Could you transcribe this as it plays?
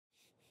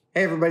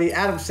Hey everybody,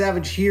 Adam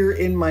Savage here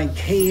in my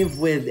cave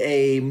with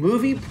a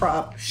movie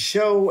prop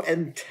show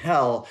and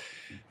tell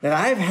that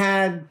I've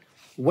had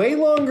way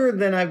longer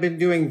than I've been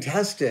doing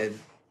tested,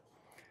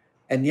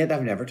 and yet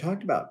I've never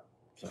talked about.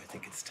 So I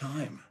think it's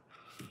time.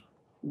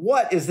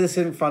 What is this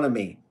in front of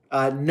me?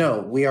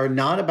 No, we are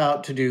not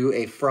about to do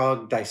a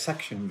frog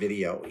dissection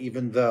video,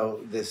 even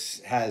though this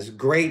has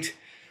great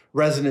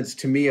resonance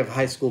to me of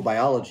high school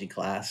biology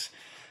class.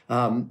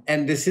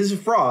 And this is a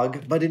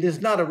frog, but it is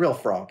not a real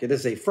frog. It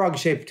is a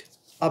frog-shaped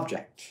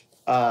object.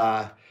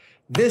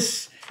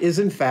 This is,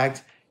 in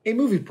fact, a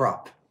movie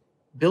prop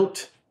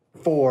built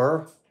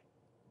for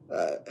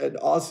an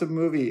awesome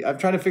movie. I'm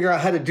trying to figure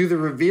out how to do the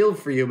reveal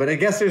for you, but I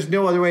guess there's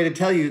no other way to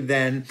tell you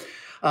than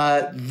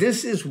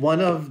this is one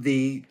of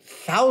the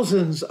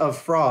thousands of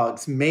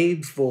frogs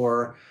made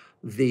for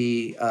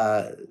the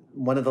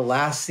one of the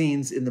last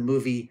scenes in the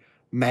movie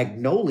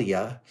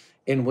Magnolia,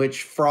 in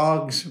which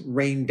frogs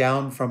rain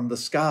down from the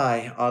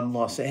sky on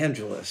Los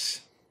Angeles.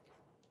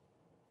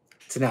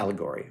 It's an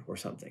allegory or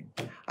something.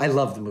 I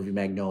love the movie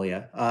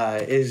Magnolia.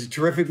 It is a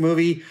terrific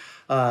movie.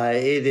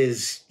 It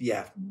is,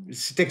 it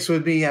sticks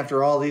with me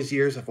after all these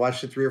years. I've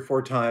watched it 3 or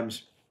 4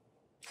 times.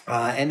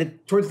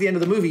 Towards the end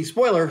of the movie,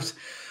 spoilers,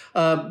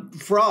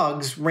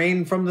 frogs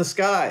rain from the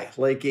sky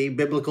like a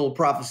biblical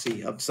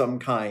prophecy of some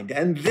kind.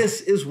 And this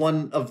is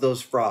one of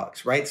those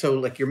frogs, right? So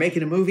like you're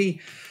making a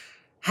movie.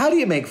 How do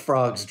you make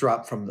frogs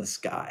drop from the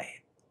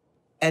sky?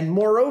 And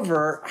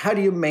moreover, how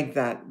do you make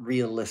that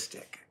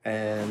realistic?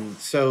 And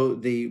so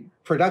the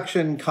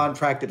production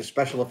contracted a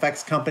special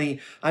effects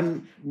company.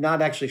 I'm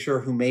not actually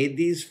sure who made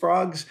these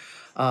frogs,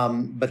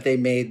 but they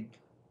made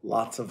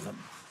lots of them.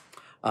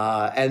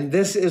 And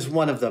this is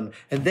one of them.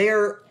 And they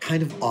are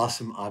kind of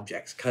awesome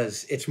objects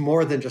because it's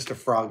more than just a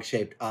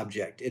frog-shaped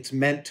object. It's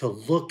meant to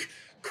look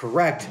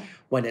correct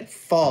when it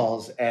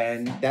falls,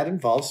 and that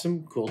involves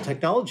some cool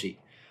technology.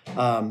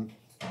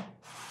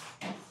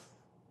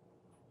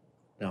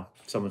 No,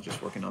 someone's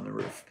just working on the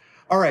roof.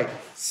 All right,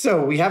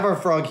 so we have our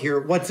frog here.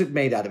 What's it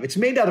made out of? It's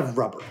made out of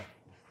rubber,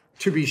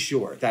 to be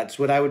sure. That's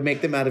what I would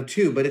make them out of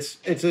too, but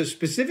it's a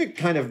specific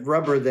kind of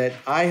rubber that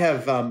I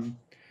have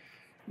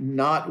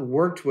not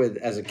worked with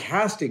as a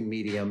casting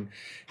medium.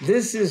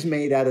 This is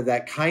made out of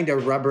that kind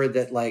of rubber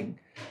that, like,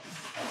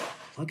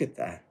 look at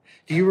that.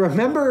 Do you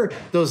remember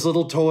those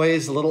little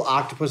toys, the little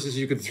octopuses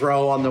you could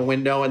throw on the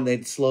window and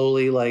they'd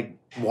slowly like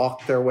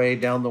walk their way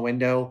down the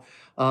window?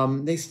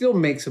 They still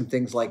make some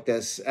things like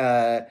this.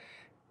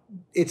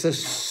 It's a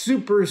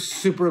super,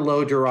 super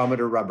low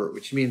durometer rubber,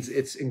 which means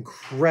it's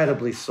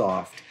incredibly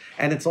soft.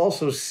 And it's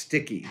also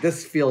sticky.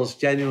 This feels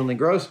genuinely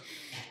gross,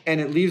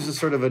 and it leaves a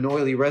sort of an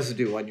oily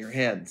residue on your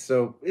hand.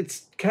 So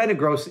it's kind of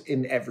gross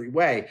in every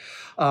way.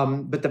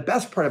 But the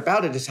best part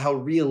about it is how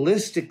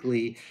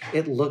realistically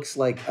it looks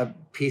like a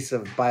piece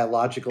of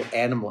biological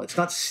animal. It's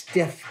not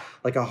stiff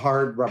like a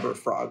hard rubber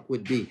frog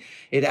would be.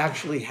 It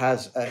actually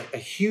has a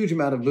huge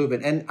amount of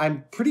movement. And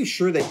I'm pretty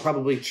sure they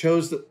probably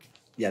chose the...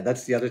 Yeah,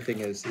 that's the other thing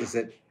is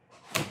that,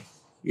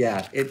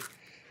 yeah,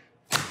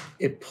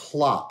 it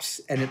plops.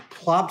 And it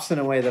plops in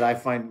a way that I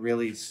find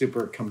really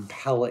super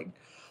compelling.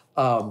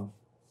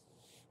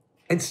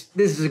 This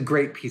is a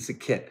great piece of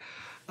kit.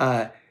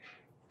 I'm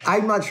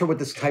not sure what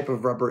this type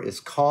of rubber is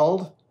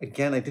called.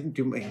 Again, I didn't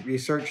do my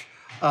research,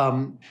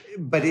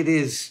 but it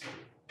is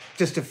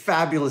just a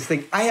fabulous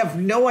thing. I have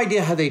no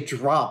idea how they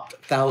dropped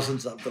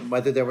thousands of them,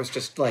 whether there was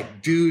just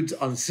like dudes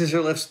on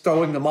scissor lifts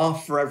throwing them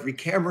off for every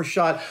camera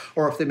shot,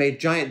 or if they made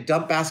giant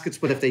dump baskets,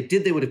 but if they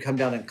did, they would have come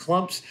down in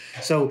clumps.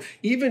 So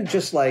even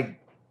just like,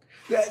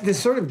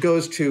 this sort of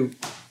goes to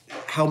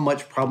how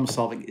much problem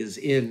solving is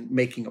in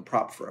making a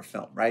prop for a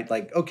film, right?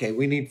 Like, okay,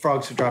 we need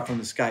frogs to drop from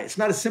the sky. It's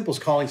not as simple as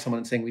calling someone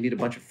and saying we need a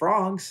bunch of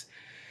frogs,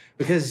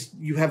 because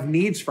you have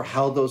needs for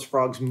how those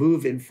frogs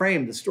move in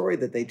frame, the story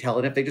that they tell.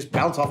 And if they just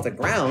bounce off the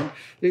ground,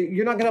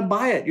 you're not going to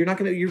buy it. You're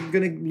going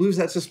to lose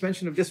that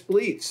suspension of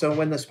disbelief. So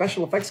when the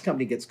special effects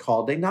company gets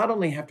called, they not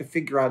only have to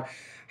figure out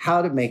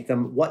how to make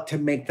them, what to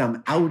make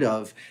them out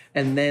of,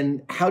 and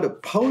then how to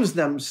pose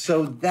them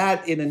so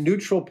that in a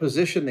neutral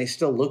position, they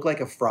still look like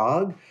a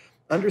frog.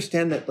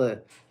 Understand that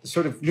the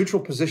sort of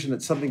neutral position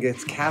that something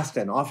gets cast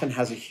in often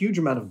has a huge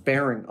amount of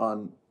bearing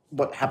on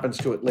what happens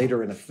to it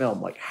later in a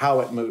film, like how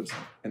it moves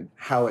and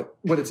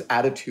what its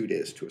attitude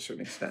is to a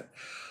certain extent.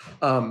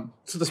 So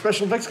the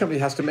special effects company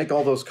has to make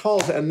all those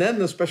calls, and then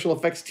the special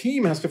effects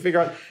team has to figure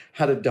out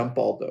how to dump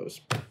all those.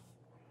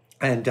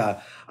 And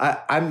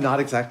I'm not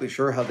exactly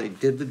sure how they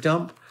did the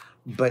dump,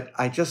 but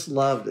I just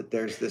love that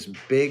there's this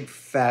big,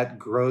 fat,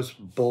 gross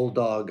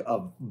bullfrog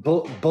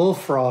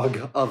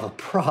of a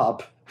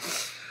prop,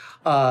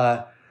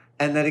 and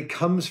that it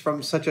comes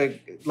from such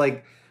a,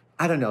 like,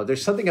 I don't know,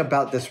 there's something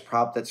about this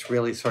prop that's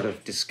really sort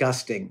of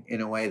disgusting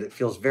in a way that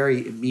feels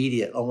very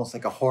immediate, almost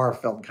like a horror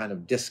film kind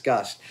of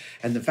disgust.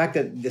 And the fact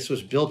that this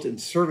was built in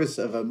service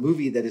of a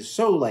movie that is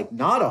so like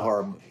not a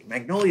horror movie.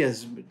 Magnolia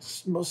is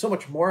so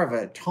much more of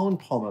a tone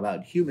poem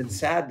about human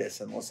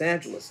sadness and Los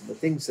Angeles and the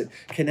things that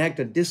connect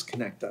and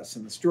disconnect us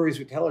and the stories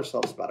we tell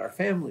ourselves about our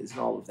families and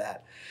all of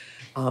that.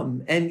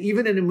 And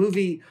even in a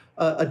movie,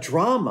 a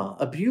drama,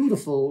 a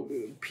beautiful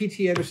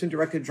P.T. Anderson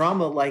directed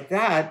drama like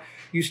that,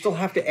 you still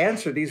have to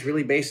answer these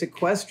really basic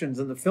questions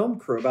in the film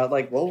crew about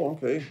like, well,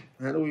 okay,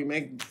 how do we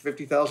make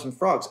 50,000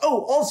 frogs?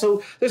 Oh,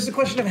 also, there's the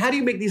question of how do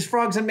you make these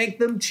frogs and make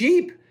them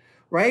cheap,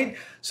 right?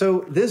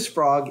 So this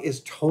frog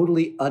is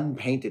totally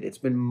unpainted. It's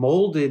been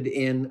molded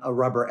in a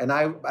rubber. And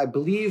I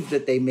believe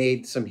that they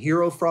made some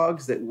hero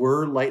frogs that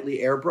were lightly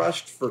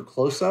airbrushed for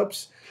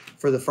close-ups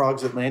for the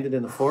frogs that landed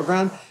in the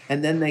foreground.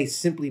 And then they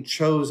simply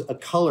chose a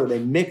color. They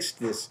mixed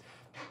this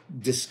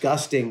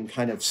disgusting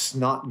kind of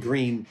snot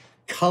green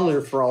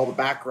color for all the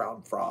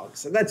background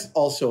frogs. And that's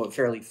also a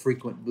fairly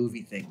frequent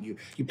movie thing.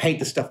 You paint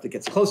the stuff that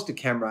gets close to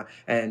camera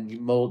and you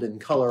mold and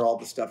color all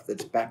the stuff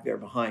that's back there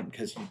behind,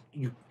 because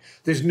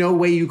there's no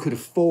way you could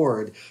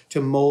afford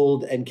to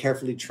mold and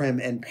carefully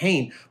trim and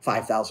paint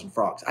 5,000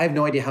 frogs. I have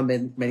no idea how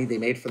many they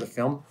made for the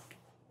film.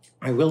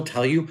 I will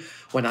tell you,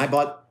 when I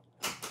bought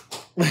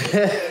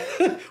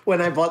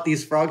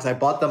these frogs, I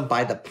bought them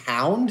by the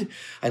pound.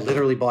 I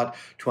literally bought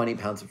 20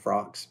 pounds of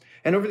frogs.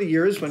 And over the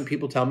years, when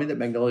people tell me that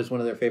Magnolia is one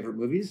of their favorite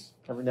movies,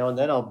 every now and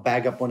then I'll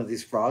bag up one of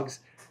these frogs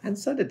and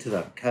send it to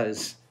them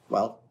because,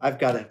 well, I've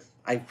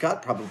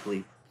got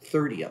probably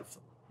 30 of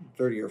them,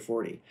 30 or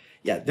 40.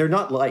 Yeah, they're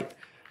not light.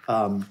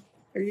 There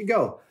you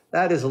go.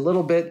 That is a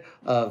little bit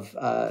of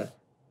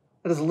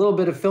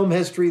film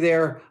history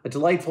there, a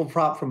delightful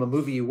prop from a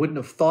movie you wouldn't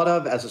have thought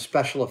of as a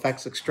special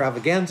effects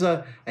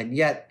extravaganza, and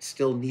yet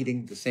still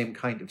needing the same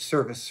kind of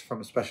service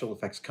from a special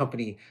effects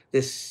company.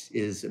 This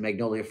is a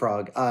Magnolia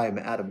Frog. I'm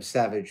Adam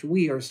Savage.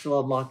 We are still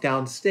on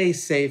lockdown. Stay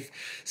safe,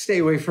 stay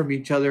away from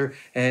each other,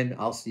 and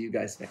I'll see you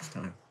guys next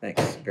time.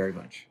 Thanks very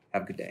much.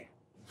 Have a good day.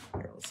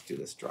 Here, let's do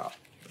this drop.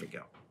 Here we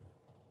go.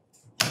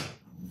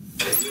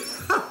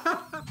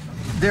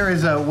 There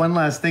is one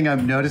last thing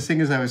I'm noticing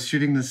as I was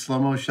shooting the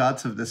slow-mo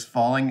shots of this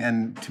falling,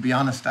 and to be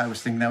honest, I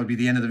was thinking that would be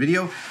the end of the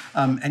video,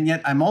 and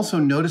yet I'm also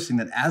noticing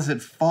that as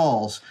it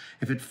falls,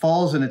 if it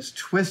falls and it's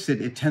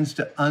twisted, it tends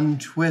to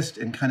untwist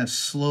and kind of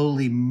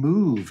slowly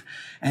move,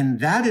 and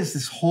that is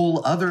this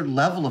whole other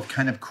level of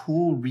kind of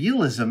cool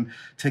realism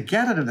to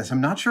get out of this.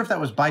 I'm not sure if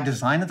that was by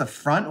design at the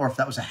front or if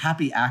that was a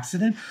happy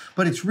accident,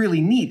 but it's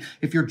really neat.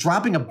 If you're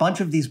dropping a bunch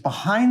of these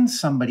behind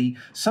somebody,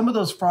 some of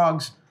those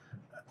frogs,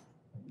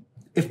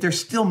 if they're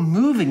still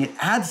moving, it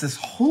adds this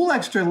whole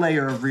extra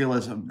layer of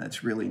realism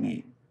that's really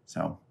neat.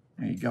 So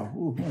there you go.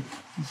 Ooh, look,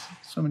 he's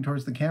swimming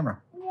towards the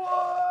camera.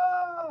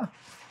 Whoa!